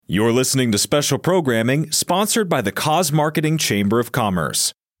You're listening to special programming sponsored by the Cause Marketing Chamber of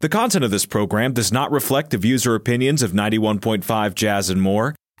Commerce. The content of this program does not reflect the views or opinions of 91.5 Jazz and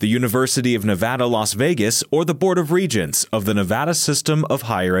More, the University of Nevada, Las Vegas, or the Board of Regents of the Nevada System of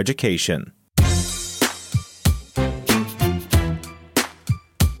Higher Education.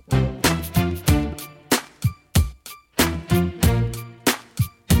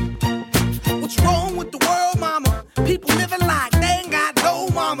 What's wrong with the world, mama? People living like they ain't got no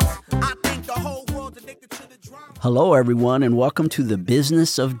mamas. I think the whole world's addicted to the drama. Hello, everyone, and welcome to the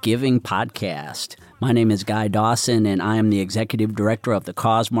Business of Giving podcast. My name is Guy Dawson, and I am the Executive Director of the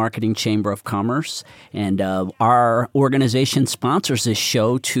Cause Marketing Chamber of Commerce. And our organization sponsors this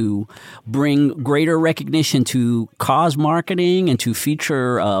show to bring greater recognition to cause marketing and to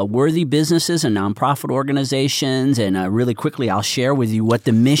feature worthy businesses and nonprofit organizations. And really quickly, I'll share with you what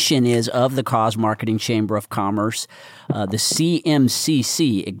the mission is of the Cause Marketing Chamber of Commerce. The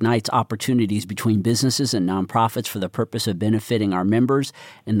CMCC ignites opportunities between businesses and nonprofits for the purpose of benefiting our members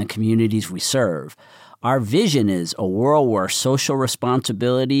and the communities we serve. Our vision is a world where social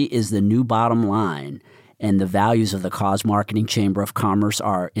responsibility is the new bottom line, and the values of the Cause Marketing Chamber of Commerce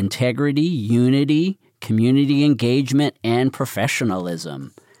are integrity, unity, community engagement, and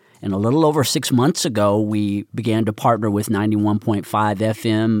professionalism. And a little over 6 months ago, we began to partner with 91.5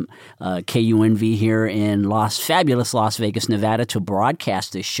 FM KUNV here in fabulous Las Vegas, Nevada, to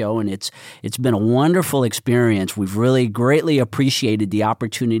broadcast this show. And it's been a wonderful experience. We've really greatly appreciated the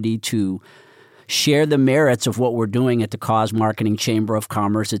opportunity to share the merits of what we're doing at the Cause Marketing Chamber of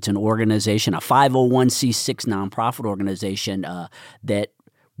Commerce. It's an organization, a 501c6 nonprofit organization that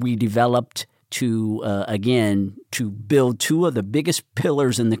we developed to build two of the biggest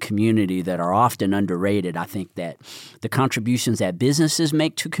pillars in the community that are often underrated. I think that the contributions that businesses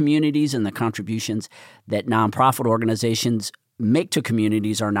make to communities and the contributions that nonprofit organizations make to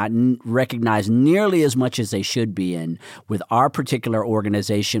communities are not recognized nearly as much as they should be. And with our particular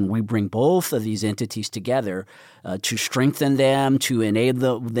organization, we bring both of these entities together to strengthen them, to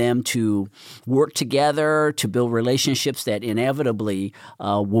enable them to work together, to build relationships that inevitably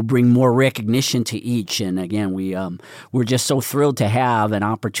will bring more recognition to each. And again, we're just so thrilled to have an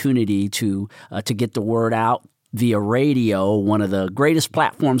opportunity to get the word out via radio, one of the greatest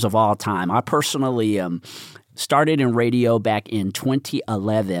platforms of all time. I personally started in radio back in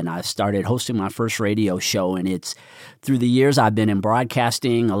 2011. I started hosting my first radio show, and it's through the years I've been in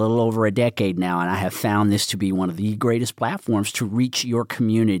broadcasting a little over a decade now, and I have found this to be one of the greatest platforms to reach your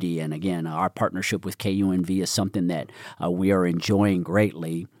community. And again, our partnership with KUNV is something that we are enjoying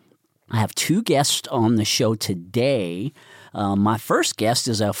greatly. I have two guests on the show today. My first guest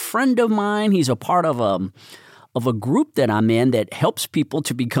is a friend of mine. He's a part of a group that I'm in that helps people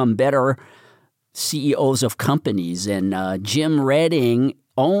to become better CEOs of companies, and Jim Redding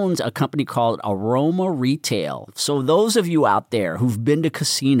owns a company called Aroma Retail. So those of you out there who've been to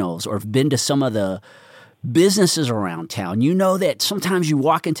casinos or have been to some of the businesses around town, you know that sometimes you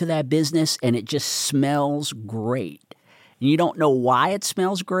walk into that business and it just smells great. And you don't know why it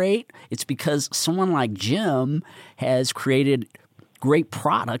smells great. It's because someone like Jim has created great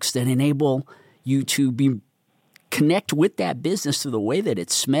products that enable you to connect with that business through the way that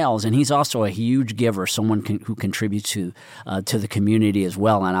it smells. And he's also a huge giver, someone who contributes to the community as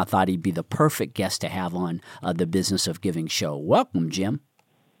well. And I thought he'd be the perfect guest to have on the Business of Giving show. Welcome, Jim.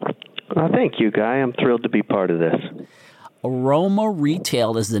 Thank you, Guy. I'm thrilled to be part of this. Aroma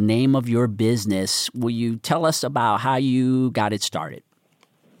Retail is the name of your business. Will you tell us about how you got it started?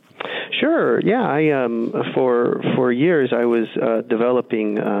 Sure. Yeah. For years I was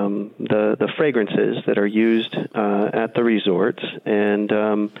developing the fragrances that are used at the resorts, and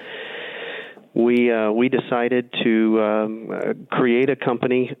we decided to create a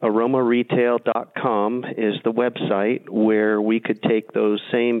company. AromaRetail.com is the website where we could take those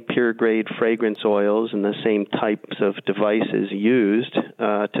same pure grade fragrance oils and the same types of devices used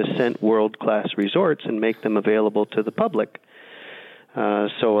to scent world-class resorts and make them available to the public.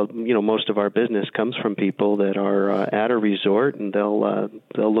 So most of our business comes from people that are at a resort, and they'll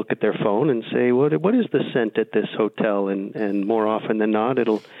look at their phone and say, what is the scent at this hotel? And more often than not,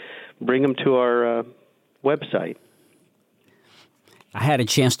 it'll bring them to our website. I had a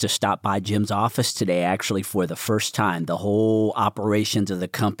chance to stop by Jim's office today, actually, for the first time, the whole operations of the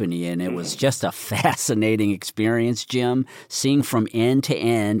company, and it was just a fascinating experience, Jim, seeing from end to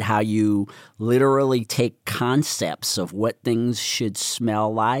end how you literally take concepts of what things should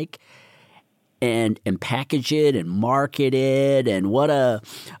smell like and package it and market it, and what a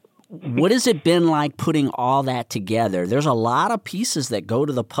What has it been like putting all that together? There's a lot of pieces that go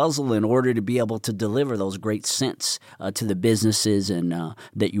to the puzzle in order to be able to deliver those great scents to the businesses and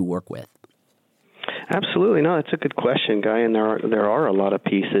that you work with. Absolutely. No, that's a good question, Guy, and there are a lot of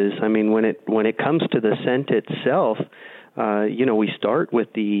pieces. I mean, when it comes to the scent itself, we start with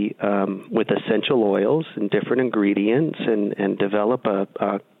with essential oils and different ingredients and develop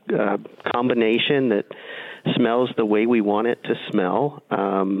a combination that smells the way we want it to smell,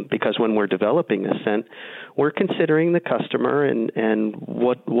 because when we're developing a scent, we're considering the customer and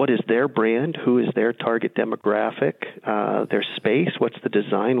what is their brand, who is their target demographic, their space, what's the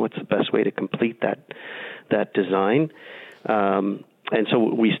design, what's the best way to complete that design. And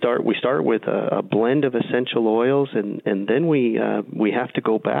so we start with a blend of essential oils, and then we have to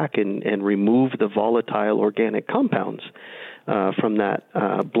go back and remove the volatile organic compounds from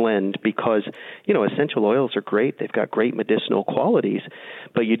that blend, because essential oils are great. They've got great medicinal qualities,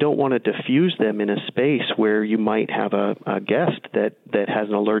 but you don't want to diffuse them in a space where you might have a guest that has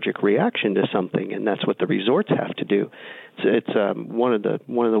an allergic reaction to something, and that's what the resorts have to do. It's one of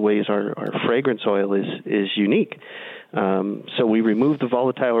the ways our fragrance oil is unique. So we remove the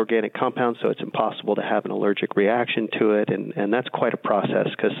volatile organic compounds, so it's impossible to have an allergic reaction to it, and that's quite a process,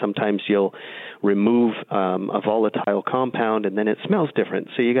 because sometimes you'll remove a volatile compound and then it smells different.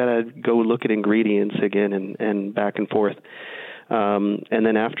 So you got to go look at ingredients again and back and forth. And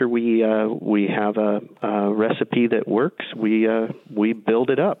then after we have a recipe that works, we build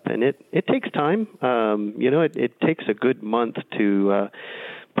it up, and it takes time. It takes a good month to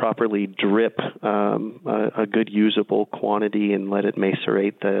properly drip a good usable quantity and let it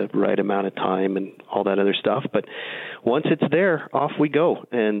macerate the right amount of time and all that other stuff. But once it's there, off we go.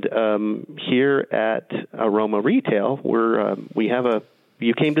 And here at Aroma Retail,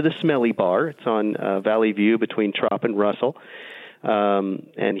 you came to the Smelly Bar. It's on Valley View between Trop and Russell.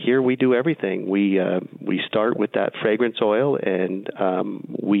 And here we do everything. We start with that fragrance oil, and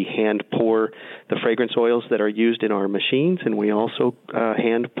we hand pour the fragrance oils that are used in our machines, and we also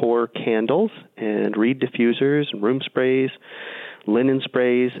hand pour candles and reed diffusers and room sprays, linen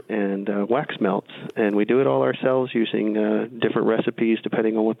sprays, and wax melts. And we do it all ourselves using different recipes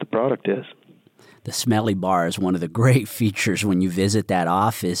depending on what the product is. The Smelly Bar is one of the great features when you visit that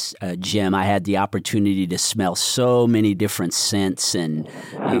office, Jim. I had the opportunity to smell so many different scents, and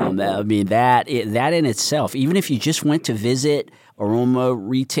that in itself, even if you just went to visit Aroma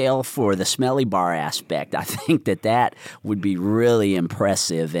Retail for the Smelly Bar aspect, I think that would be really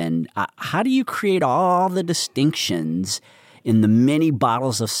impressive. And how do you create all the distinctions in the many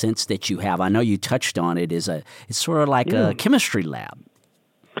bottles of scents that you have? I know you touched on it. It's sort of like a chemistry lab.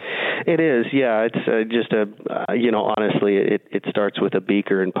 It is, yeah. It's just honestly, it starts with a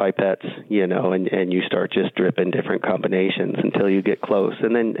beaker and pipettes, and you start just dripping different combinations until you get close,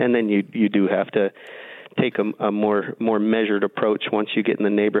 and then you do have to take a more measured approach once you get in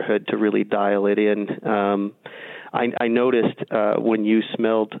the neighborhood to really dial it in. I noticed when you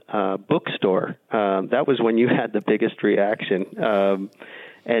smelled bookstore, that was when you had the biggest reaction.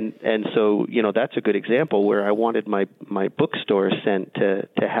 And so, that's a good example where I wanted my bookstore scent to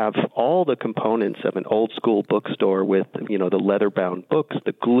have all the components of an old school bookstore with, the leather-bound books,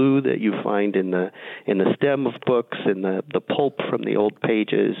 the glue that you find in the stem of books, and the pulp from the old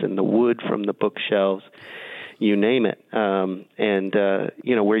pages, and the wood from the bookshelves, you name it.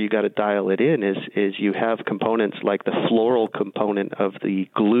 Where you got to dial it in is you have components like the floral component of the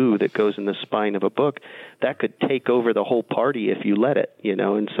glue that goes in the spine of a book that could take over the whole party if you let it,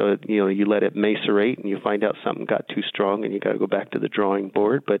 and so, you let it macerate and you find out something got too strong and you got to go back to the drawing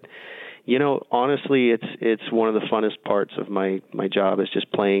board. But honestly, it's one of the funnest parts of my job is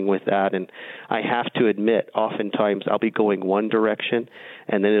just playing with that. And I have to admit, oftentimes I'll be going one direction,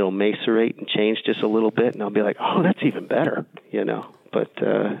 and then it'll macerate and change just a little bit, and I'll be like, oh, that's even better,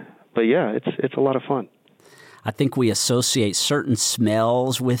 But yeah, it's a lot of fun. I think we associate certain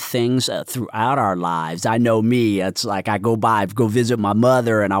smells with things throughout our lives. I know me. It's like I go visit my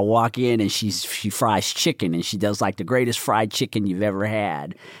mother, and I walk in, and she fries chicken, and she does like the greatest fried chicken you've ever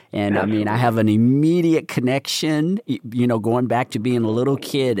had. And Absolutely. I have an immediate connection, going back to being a little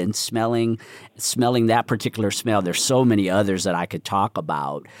kid and smelling that particular smell. There's so many others that I could talk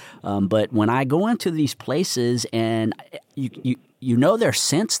about. But when I go into these places and there's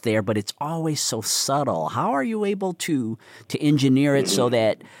scents there, but it's always so subtle. How are you able to engineer it so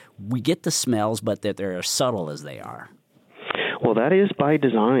that we get the smells, but that they're as subtle as they are? Well, that is by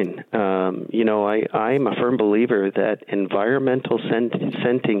design. I'm a firm believer that environmental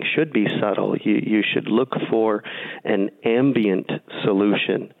scenting should be subtle. You should look for an ambient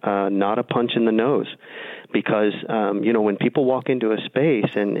solution, not a punch in the nose. Because, when people walk into a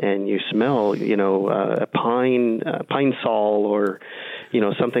space and you smell, a pine sol or,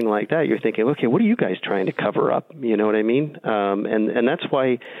 something like that, you're thinking, okay, what are you guys trying to cover up? You know what I mean? And that's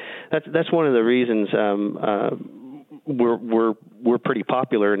why, that's one of the reasons we're pretty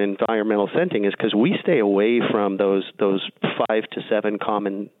popular in environmental scenting is because we stay away from those 5 to 7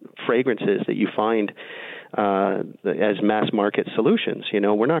 common fragrances that you find as mass market solutions.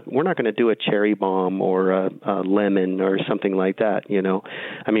 We're not going to do a cherry bomb or a lemon or something like that.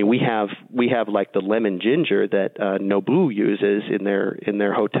 I mean, we have like the lemon ginger that Nobu uses in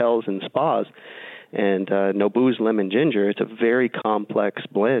their hotels and spas. And Nobu's lemon ginger, it's a very complex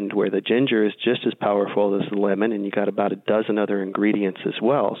blend where the ginger is just as powerful as the lemon, and you got about a dozen other ingredients as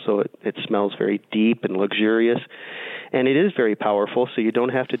well. So it smells very deep and luxurious, and it is very powerful, so you don't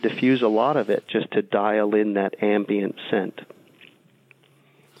have to diffuse a lot of it just to dial in that ambient scent.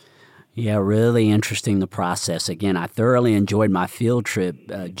 Yeah, really interesting, the process. Again, I thoroughly enjoyed my field trip,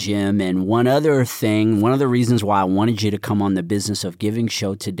 Jim. And one of the reasons why I wanted you to come on the Business of Giving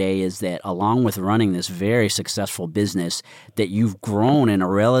show today is that along with running this very successful business that you've grown in a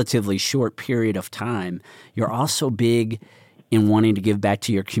relatively short period of time, you're also big in wanting to give back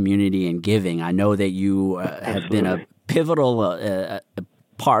to your community and giving. I know that you have been a pivotal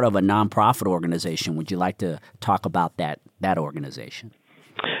part of a nonprofit organization. Would you like to talk about that organization?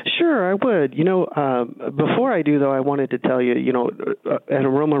 Sure, I would. Before I do, though, I wanted to tell you, at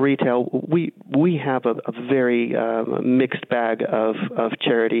Aroma Retail, we have a very mixed bag of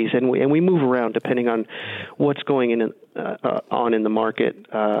charities, and we move around depending on what's going on in the market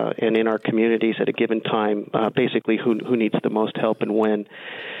and in our communities at a given time. Basically, who needs the most help and when.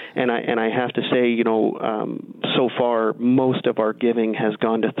 And I have to say, so far most of our giving has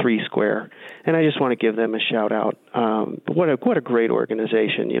gone to 3 Square, and I just want to give them a shout out. What a great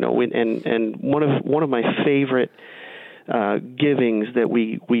organization, and one of my favorite givings that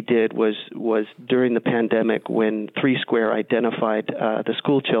we did was during the pandemic when 3 Square identified the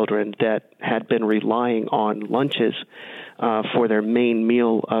school children that had been relying on lunches for their main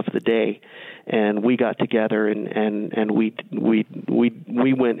meal of the day. And we got together and we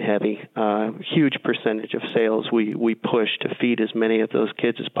went heavy. Huge percentage of sales we pushed to feed as many of those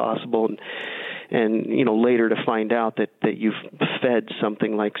kids as possible, and later to find out that you've fed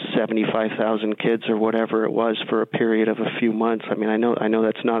something like 75,000 kids or whatever it was for a period of a few months. I mean, I know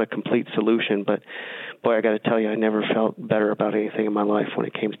that's not a complete solution, but boy, I got to tell you, I never felt better about anything in my life when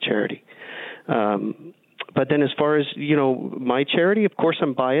it came to charity. But then as far as, my charity, of course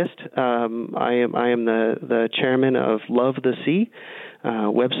I'm biased. I am the chairman of Love the Sea.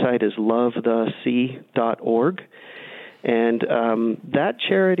 Website is lovethesea.org. And that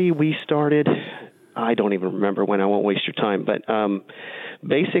charity we started, I don't even remember when, I won't waste your time, but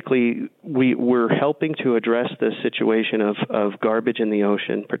basically we're helping to address the situation of garbage in the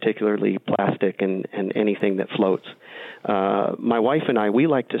ocean, particularly plastic and anything that floats. My wife and I, we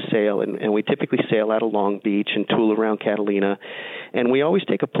like to sail, and we typically sail out of Long Beach and tool around Catalina, and we always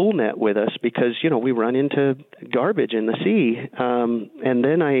take a pool net with us because, we run into garbage in the sea. And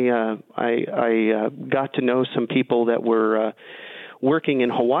then I got to know some people that were working in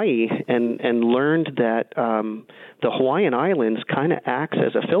Hawaii and learned that the Hawaiian Islands kind of acts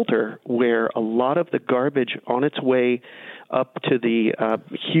as a filter where a lot of the garbage on its way up to the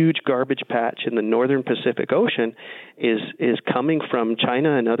huge garbage patch in the northern Pacific Ocean is coming from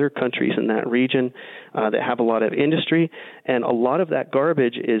China and other countries in that region that have a lot of industry, and a lot of that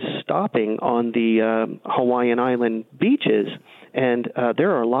garbage is stopping on the Hawaiian Island beaches. And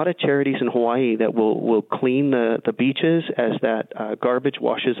there are a lot of charities in Hawaii that will clean the beaches as that garbage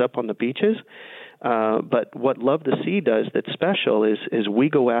washes up on the beaches. But what Love the Sea does that's special is we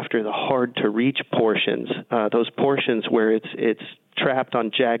go after the hard-to-reach portions, those portions where it's trapped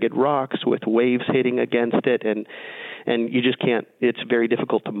on jagged rocks with waves hitting against it, and you just can't. It's very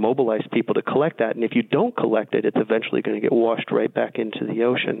difficult to mobilize people to collect that, and if you don't collect it, it's eventually going to get washed right back into the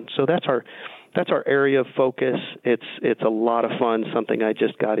ocean. So that's our area of focus. It's a lot of fun, something I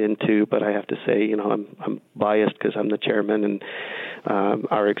just got into, but I have to say, I'm biased because I'm the chairman, and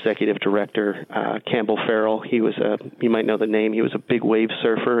our executive director, Campbell Farrell, you might know the name, he was a big wave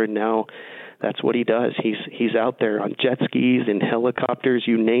surfer, and now that's what he does. He's out there on jet skis and helicopters,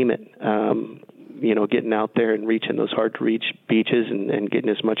 you name it, getting out there and reaching those hard-to-reach beaches and getting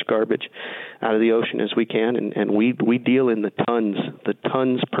as much garbage out of the ocean as we can. And we deal in the tons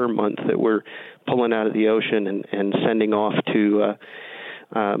per month that we're pulling out of the ocean and sending off to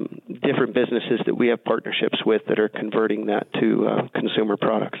different businesses that we have partnerships with that are converting that to consumer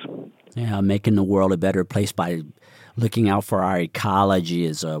products. Yeah, making the world a better place by looking out for our ecology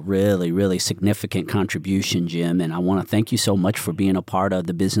is a really, really significant contribution, Jim. And I want to thank you so much for being a part of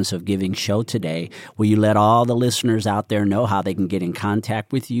the Business of Giving show today. Will you let all the listeners out there know how they can get in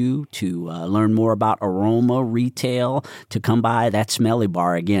contact with you to learn more about Aroma Retail, to come by that smelly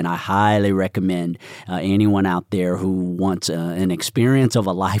bar? Again, I highly recommend anyone out there who wants an experience of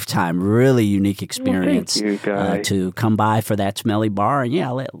a lifetime, really unique experience, to come by for that smelly bar.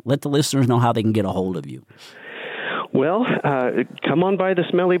 And let the listeners know how they can get a hold of you. Well, come on by the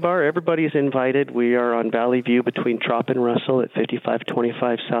Smelly Bar. Everybody's invited. We are on Valley View between Trop and Russell at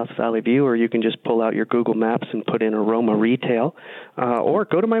 5525 South Valley View, or you can just pull out your Google Maps and put in Aroma Retail, or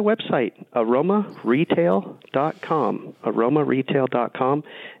go to my website, aromaretail.com, aromaretail.com.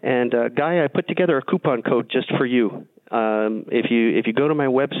 And, Guy, I put together a coupon code just for you. If you go to my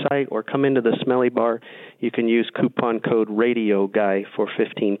website or come into the Smelly Bar, you can use coupon code Radio Guy for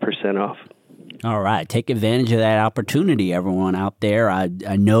 15% off. All right. Take advantage of that opportunity, everyone out there. I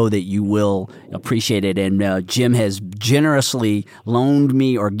know that you will appreciate it. And Jim has generously loaned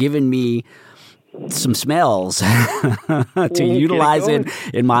me or given me some smells to utilize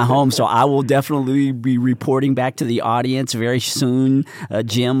in my home. So I will definitely be reporting back to the audience very soon,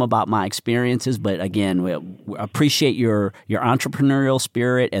 Jim, about my experiences. But again, we appreciate your entrepreneurial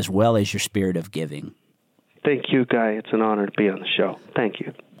spirit as well as your spirit of giving. Thank you, Guy. It's an honor to be on the show. Thank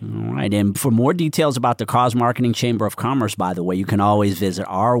you. All right. And for more details about the Cause Marketing Chamber of Commerce, by the way, you can always visit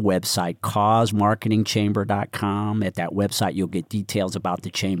our website, causemarketingchamber.com. At that website, you'll get details about the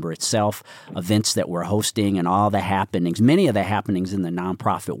chamber itself, events that we're hosting, and all the happenings, many of the happenings in the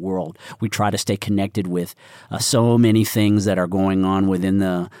nonprofit world. We try to stay connected with so many things that are going on within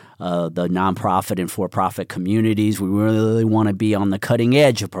the nonprofit and for-profit communities. We really want to be on the cutting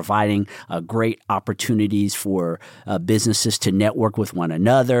edge of providing great opportunities for businesses to network with one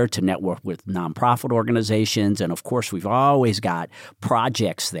another, to network with nonprofit organizations. And of course, we've always got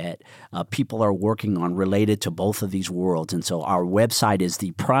projects that people are working on related to both of these worlds. And so our website is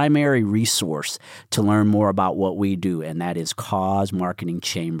the primary resource to learn more about what we do, and that is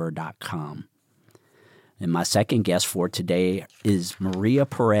causemarketingchamber.com. And my second guest for today is Maria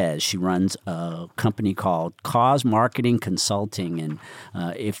Perez. She runs a company called Cause Marketing Consulting. And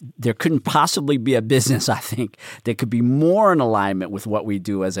if there couldn't possibly be a business, I think, that could be more in alignment with what we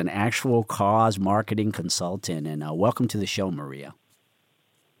do as an actual cause marketing consultant. And welcome to the show, Maria.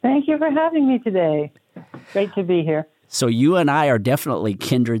 Thank you for having me today. Great to be here. So you and I are definitely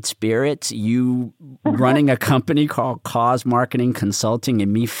kindred spirits. You running a company called Cause Marketing Consulting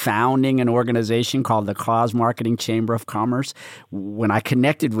and me founding an organization called the Cause Marketing Chamber of Commerce. When I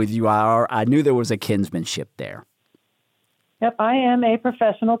connected with you, I knew there was a kinsmanship there. Yep, I am a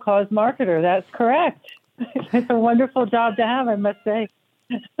professional cause marketer. That's correct. It's a wonderful job to have, I must say.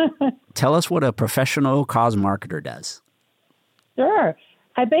 Tell us what a professional cause marketer does. Sure.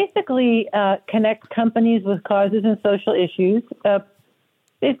 I basically connect companies with causes and social issues.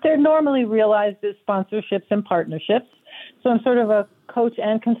 They're normally realized as sponsorships and partnerships. So I'm sort of a coach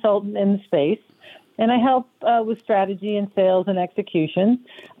and consultant in the space. And I help with strategy and sales and execution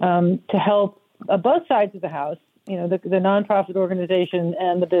to help both sides of the house, the nonprofit organization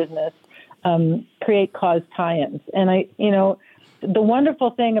and the business, create cause tie-ins. And the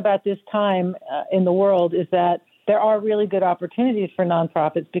wonderful thing about this time in the world is that there are really good opportunities for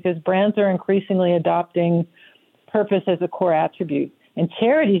nonprofits because brands are increasingly adopting purpose as a core attribute. And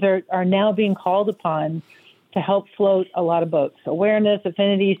charities are now being called upon to help float a lot of boats. Awareness,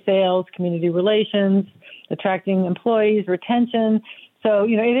 affinity, sales, community relations, attracting employees, retention. So,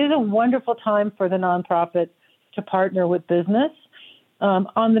 it is a wonderful time for the nonprofit to partner with business.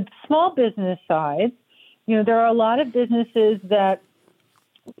 On the small business side, there are a lot of businesses that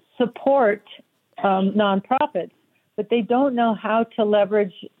support nonprofits, but they don't know how to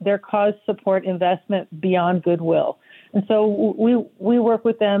leverage their cause support investment beyond goodwill. And so we work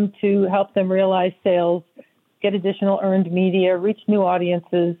with them to help them realize sales, get additional earned media, reach new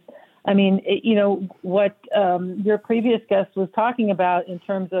audiences. I mean, what your previous guest was talking about in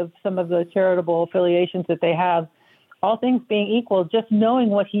terms of some of the charitable affiliations that they have, all things being equal, just knowing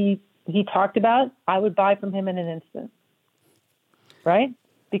what he talked about, I would buy from him in an instant, right?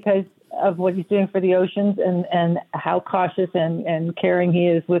 Because of what he's doing for the oceans and how cautious and caring he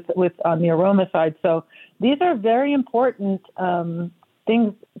is with on the aroma side. So these are very important things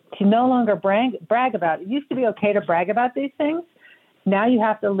things to no longer brag about. It used to be okay to brag about these things. Now you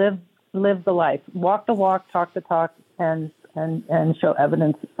have to live the life, walk the walk, talk the talk, and show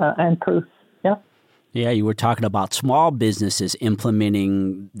evidence and proof. Yeah. Yeah, you were talking about small businesses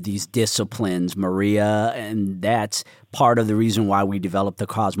implementing these disciplines, Maria, and that's part of the reason why we developed the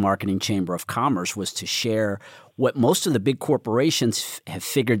Cause Marketing Chamber of Commerce, was to share what most of the big corporations have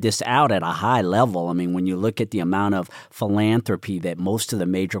figured this out at a high level. I mean, when you look at the amount of philanthropy that most of the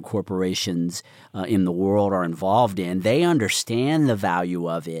major corporations in the world are involved in, they understand the value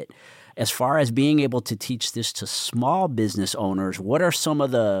of it. As far as being able to teach this to small business owners, what are some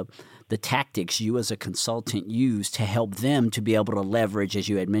of the tactics you as a consultant use to help them to be able to leverage, as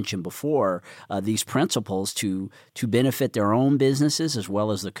you had mentioned before, these principles to benefit their own businesses as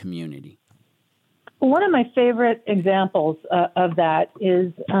well as the community? One of my favorite examples of that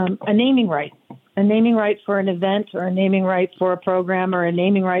is a naming right. A naming right for an event, or a naming right for a program, or a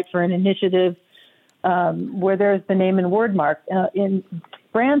naming right for an initiative where there's the name and word mark.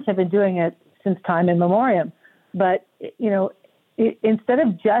 Brands have been doing it since time immemorial. But, instead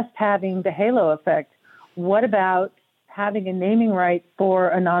of just having the halo effect, what about having a naming right for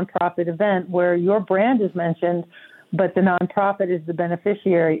a nonprofit event where your brand is mentioned, but the nonprofit is the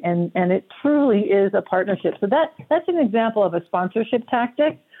beneficiary, and it truly is a partnership. So that's an example of a sponsorship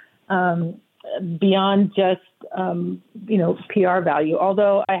tactic beyond just PR value.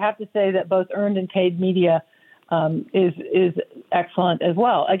 Although I have to say that both earned and paid media is excellent as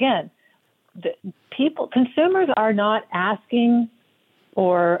well. Again, consumers are not asking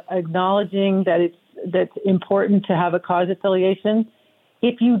or acknowledging that's important to have a cause affiliation.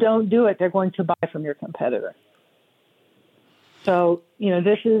 If you don't do it, they're going to buy from your competitor. So,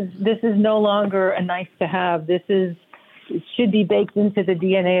 this is no longer a nice to have. It should be baked into the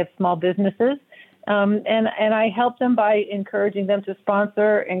DNA of small businesses. And I help them by encouraging them to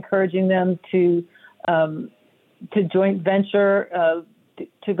sponsor, encouraging them to joint venture,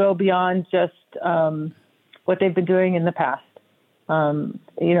 to go beyond just what they've been doing in the past.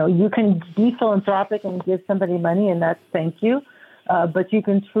 You can be philanthropic and give somebody money, and that's thank you. But you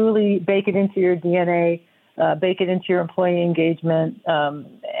can truly bake it into your DNA, bake it into your employee engagement,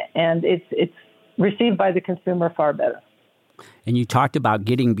 and it's received by the consumer far better. And you talked about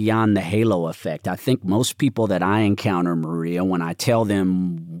getting beyond the halo effect. I think most people that I encounter, Maria, when I tell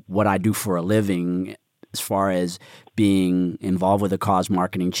them what I do for a living, as far as being involved with the Cause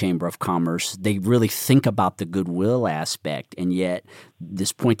Marketing Chamber of Commerce, they really think about the goodwill aspect. And yet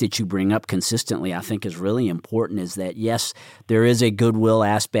this point that you bring up consistently, I think, is really important, is that, yes, there is a goodwill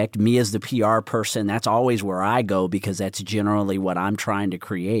aspect. Me as the PR person, that's always where I go because that's generally what I'm trying to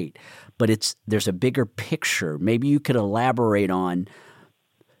create. But there's a bigger picture. Maybe you could elaborate on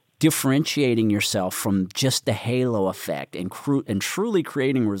differentiating yourself from just the halo effect and truly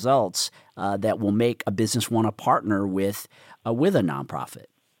creating results that will make a business want to partner with a nonprofit.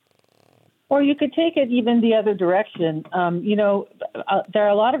 Or you could take it even the other direction. There are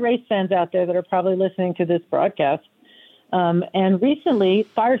a lot of race fans out there that are probably listening to this broadcast. And recently,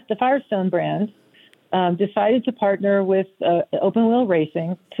 the Firestone brand decided to partner with Open Wheel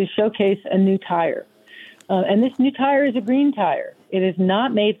Racing to showcase a new tire. And this new tire is a green tire. It is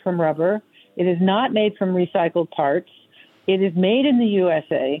not made from rubber. It is not made from recycled parts. It is made in the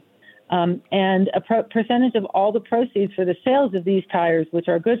USA. And a percentage of all the proceeds for the sales of these tires, which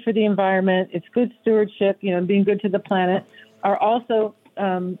are good for the environment, it's good stewardship, being good to the planet, are also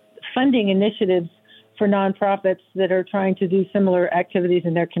funding initiatives for nonprofits that are trying to do similar activities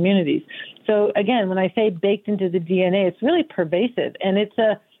in their communities. So again, when I say baked into the DNA, it's really pervasive, and it's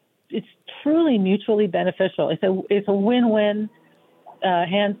truly mutually beneficial. It's a win-win,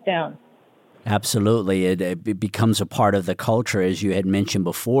 hands down. Absolutely. It becomes a part of the culture, as you had mentioned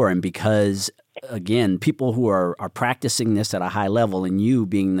before. And because, again, people who are practicing this at a high level, and you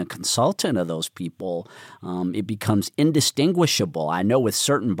being the consultant of those people, it becomes indistinguishable. I know with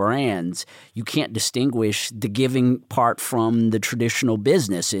certain brands, you can't distinguish the giving part from the traditional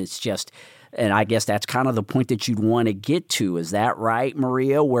business. It's just, and I guess that's kind of the point that you'd want to get to. Is that right,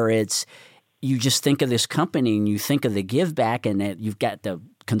 Maria? Where you just think of this company and you think of the give back, and that you've got the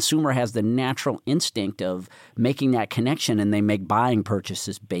consumer has the natural instinct of making that connection, and they make buying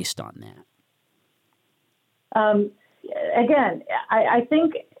purchases based on that. Again, I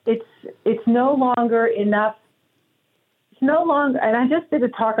think it's no longer enough. It's no longer, and I just did a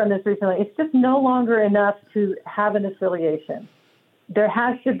talk on this recently. It's just no longer enough to have an affiliation. There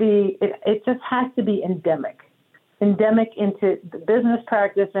has to be. It just has to be endemic into the business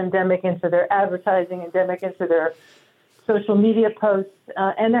practice, endemic into their advertising, endemic into their social media posts,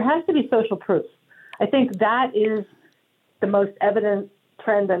 and there has to be social proof. I think that is the most evident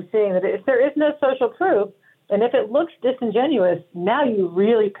trend I'm seeing, that if there is no social proof, and if it looks disingenuous, now you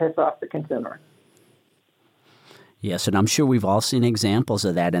really piss off the consumer. Yes, and I'm sure we've all seen examples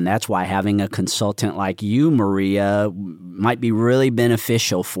of that, and that's why having a consultant like you, Maria, might be really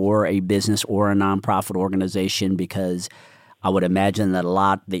beneficial for a business or a nonprofit organization, because I would imagine that a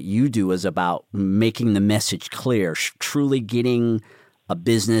lot that you do is about making the message clear, truly getting a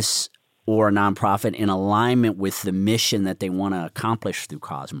business or a nonprofit in alignment with the mission that they want to accomplish through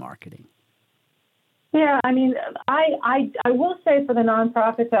cause marketing. Yeah, I mean, I will say for the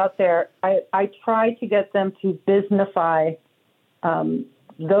nonprofits out there, I try to get them to businessify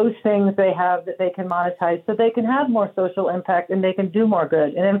those things they have that they can monetize, so they can have more social impact and they can do more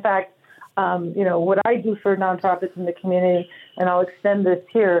good. And in fact, what I do for nonprofits in the community, and I'll extend this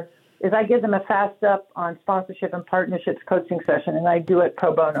here, is I give them a fast up on sponsorship and partnerships coaching session, and I do it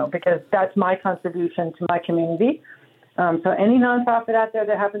pro bono because that's my contribution to my community. So any nonprofit out there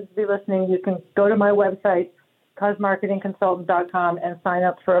that happens to be listening, you can go to my website, causemarketingconsultant.com, and sign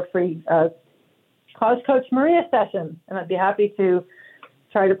up for a free Cause Coach Maria session, and I'd be happy to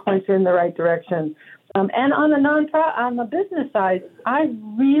try to point you in the right direction. And on the business side, I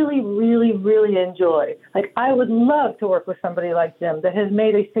really, really, really enjoy. Like, I would love to work with somebody like Jim that has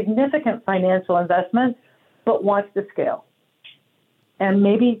made a significant financial investment, but wants to scale, and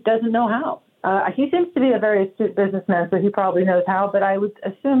maybe doesn't know how. He seems to be a very astute businessman, so he probably knows how, but I would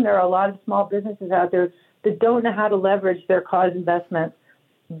assume there are a lot of small businesses out there that don't know how to leverage their cause investment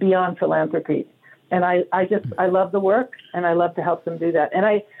beyond philanthropy. And I love the work, and I love to help them do that. And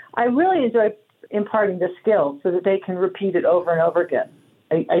I really enjoy imparting the skill so that they can repeat it over and over again.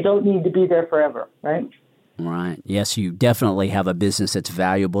 I don't need to be there forever, right? Right. Yes, you definitely have a business that's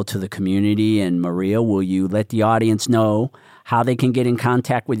valuable to the community. And Maria, will you let the audience know how they can get in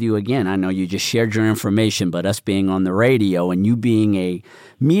contact with you again? I know you just shared your information, but us being on the radio and you being a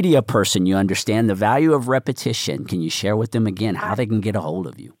media person, you understand the value of repetition. Can you share with them again how they can get a hold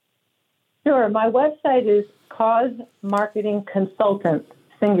of you? Sure. My website is Cause Marketing Consultant,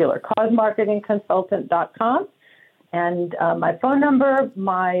 singular, causemarketingconsultant.com. And my phone number,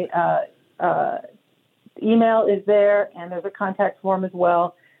 my email is there, and there's a contact form as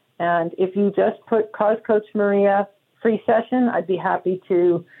well. And if you just put Cause Coach Maria free session, I'd be happy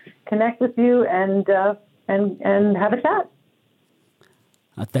to connect with you and have a chat.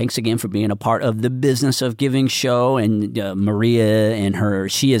 Thanks again for being a part of the Business of Giving show. And Maria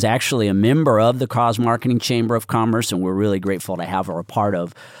and she is actually a member of the Cause Marketing Chamber of Commerce, and we're really grateful to have her a part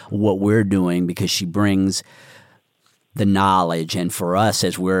of what we're doing because she brings the knowledge. And for us,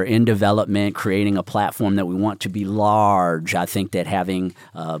 as we're in development, creating a platform that we want to be large, I think that having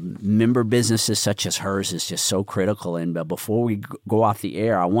member businesses such as hers is just so critical. And before we go off the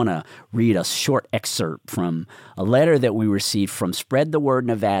air, I want to read a short excerpt from a letter that we received from Spread the Word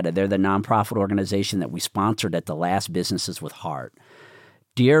Nevada. They're the nonprofit organization that we sponsored at the last Businesses with Heart.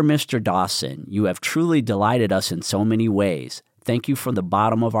 Dear Mr. Dawson, you have truly delighted us in so many ways. Thank you from the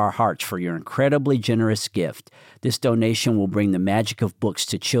bottom of our hearts for your incredibly generous gift. This donation will bring the magic of books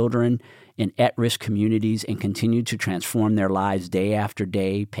to children in at-risk communities and continue to transform their lives day after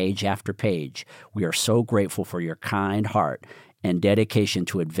day, page after page. We are so grateful for your kind heart and dedication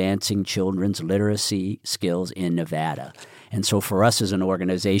to advancing children's literacy skills in Nevada. And so for us as an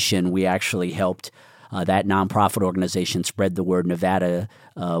organization, we actually helped that nonprofit organization Spread the Word Nevada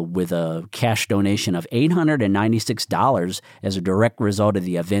with a cash donation of $896 as a direct result of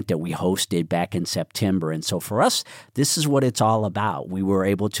the event that we hosted back in September. And so for us, this is what it's all about. We were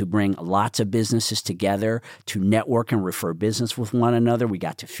able to bring lots of businesses together to network and refer business with one another. We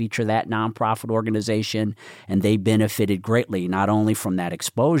got to feature that nonprofit organization, and they benefited greatly, not only from that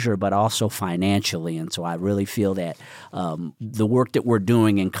exposure, but also financially. And so I really feel that the work that we're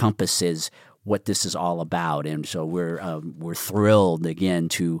doing encompasses what this is all about. And so we're thrilled, again,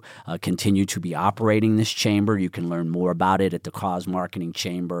 to continue to be operating this chamber. You can learn more about it at the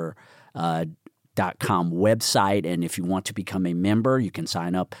causemarketingchamber.com website. And if you want to become a member, you can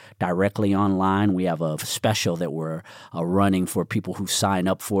sign up directly online. We have a special that we're running for people who sign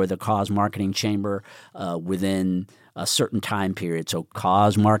up for the Cause Marketing Chamber within a certain time period. So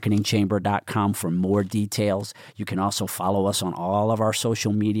causemarketingchamber.com for more details. You can also follow us on all of our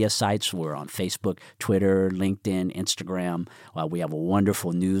social media sites. We're on Facebook, Twitter, LinkedIn, Instagram. We have a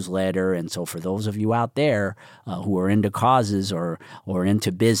wonderful newsletter. And so for those of you out there who are into causes or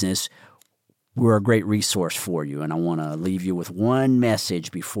into business, we're a great resource for you. And I want to leave you with one message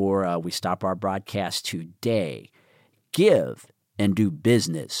before we stop our broadcast today. Give and do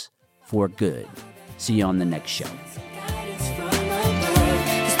business for good. See you on the next show.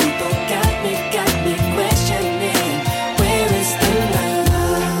 Got me questioning, where is the love?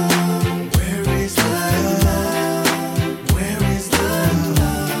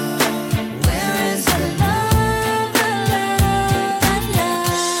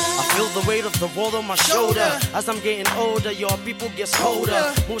 the world on my shoulder. As I'm getting older, your people get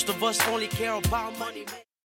colder. Most of us only care about money.